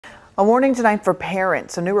A warning tonight for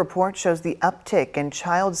parents. A new report shows the uptick in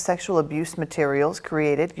child sexual abuse materials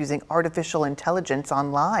created using artificial intelligence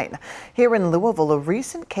online. Here in Louisville, a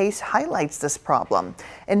recent case highlights this problem.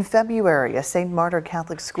 In February, a St. Martyr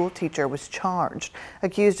Catholic school teacher was charged,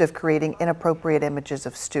 accused of creating inappropriate images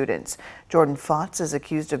of students. Jordan Fotz is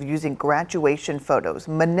accused of using graduation photos,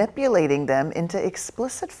 manipulating them into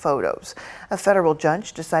explicit photos. A federal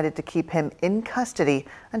judge decided to keep him in custody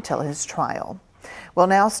until his trial. Well,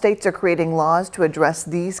 now states are creating laws to address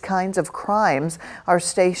these kinds of crimes. Our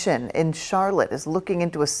station in Charlotte is looking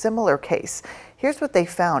into a similar case. Here's what they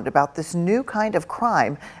found about this new kind of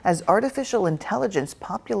crime as artificial intelligence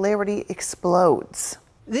popularity explodes.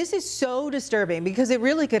 This is so disturbing because it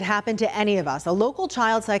really could happen to any of us. A local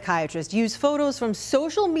child psychiatrist used photos from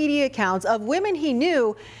social media accounts of women he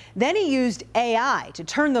knew. Then he used AI to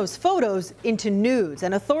turn those photos into nudes.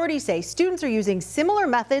 And authorities say students are using similar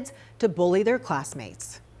methods to bully their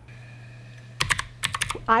classmates.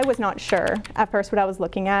 I was not sure at first what I was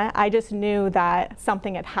looking at. I just knew that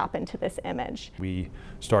something had happened to this image. We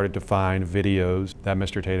started to find videos that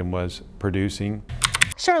Mr. Tatum was producing.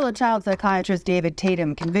 Charlotte child psychiatrist David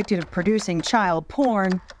Tatum convicted of producing child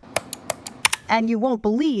porn, and you won't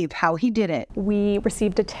believe how he did it. We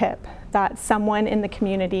received a tip that someone in the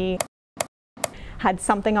community had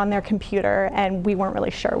something on their computer and we weren't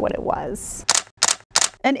really sure what it was.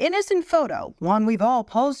 An innocent photo, one we've all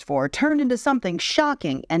posed for, turned into something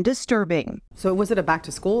shocking and disturbing. So was it a back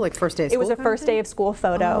to school, like first day of school? It was a first day of school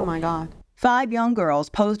photo. Oh my God. 5 young girls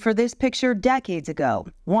posed for this picture decades ago.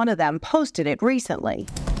 One of them posted it recently.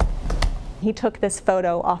 He took this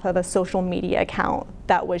photo off of a social media account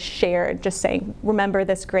that was shared, just saying, "Remember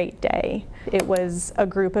this great day." It was a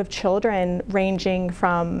group of children ranging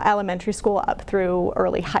from elementary school up through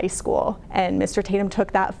early high school. And Mr. Tatum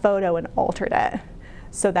took that photo and altered it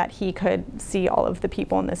so that he could see all of the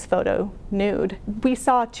people in this photo nude. We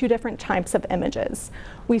saw two different types of images.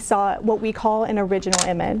 We saw what we call an original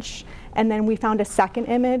image, and then we found a second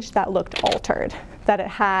image that looked altered, that it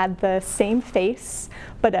had the same face,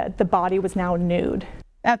 but the body was now nude.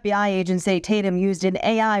 FBI agents say Tatum used an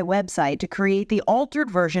AI website to create the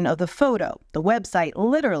altered version of the photo. The website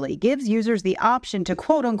literally gives users the option to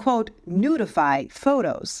quote-unquote nudify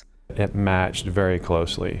photos. It matched very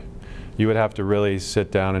closely. You would have to really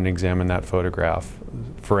sit down and examine that photograph.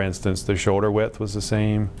 For instance, the shoulder width was the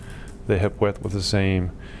same, the hip width was the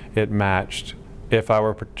same. It matched. If I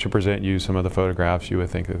were to present you some of the photographs, you would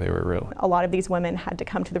think that they were real. A lot of these women had to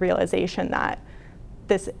come to the realization that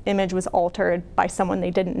this image was altered by someone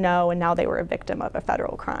they didn't know, and now they were a victim of a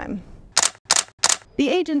federal crime. The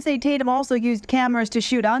agents say Tatum also used cameras to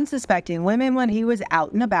shoot unsuspecting women when he was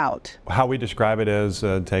out and about. How we describe it is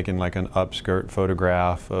taking like an upskirt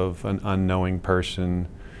photograph of an unknowing person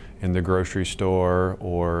in the grocery store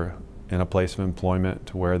or in a place of employment,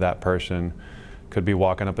 to where that person could be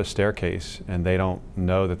walking up a staircase and they don't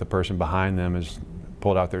know that the person behind them has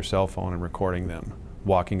pulled out their cell phone and recording them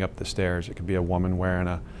walking up the stairs. It could be a woman wearing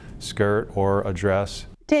a skirt or a dress.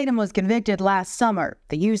 Tatum was convicted last summer.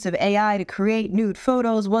 The use of AI to create nude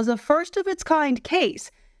photos was a first-of-its-kind case.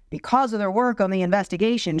 Because of their work on the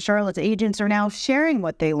investigation, Charlotte's agents are now sharing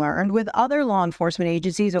what they learned with other law enforcement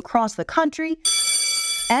agencies across the country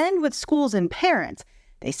and with schools and parents.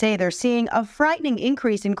 They say they're seeing a frightening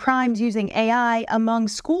increase in crimes using AI among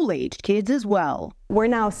school-aged kids as well. We're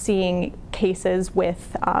now seeing cases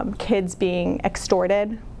with kids being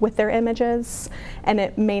extorted with their images, and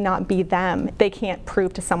it may not be them. They can't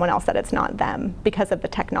prove to someone else that it's not them because of the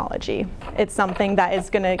technology. It's something that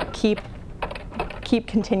is going to keep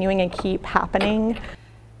continuing and keep happening.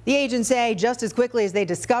 The agents say just as quickly as they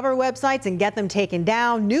discover websites and get them taken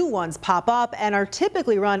down, new ones pop up and are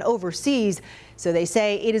typically run overseas. So they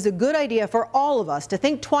say it is a good idea for all of us to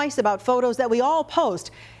think twice about photos that we all post.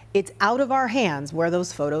 It's out of our hands where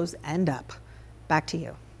those photos end up. Back to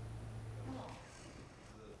you.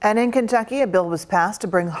 And in Kentucky, a bill was passed to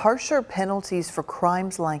bring harsher penalties for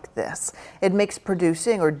crimes like this. It makes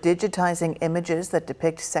producing or digitizing images that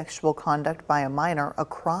depict sexual conduct by a minor a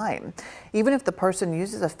crime, even if the person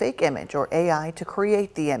uses a fake image or AI to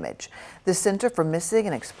create the image. The Center for Missing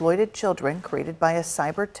and Exploited Children, created by a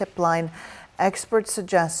cyber tip line, experts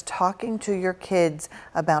suggest talking to your kids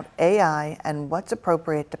about AI and what's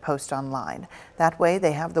appropriate to post online. That way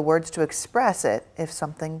they have the words to express it if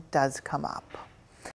something does come up.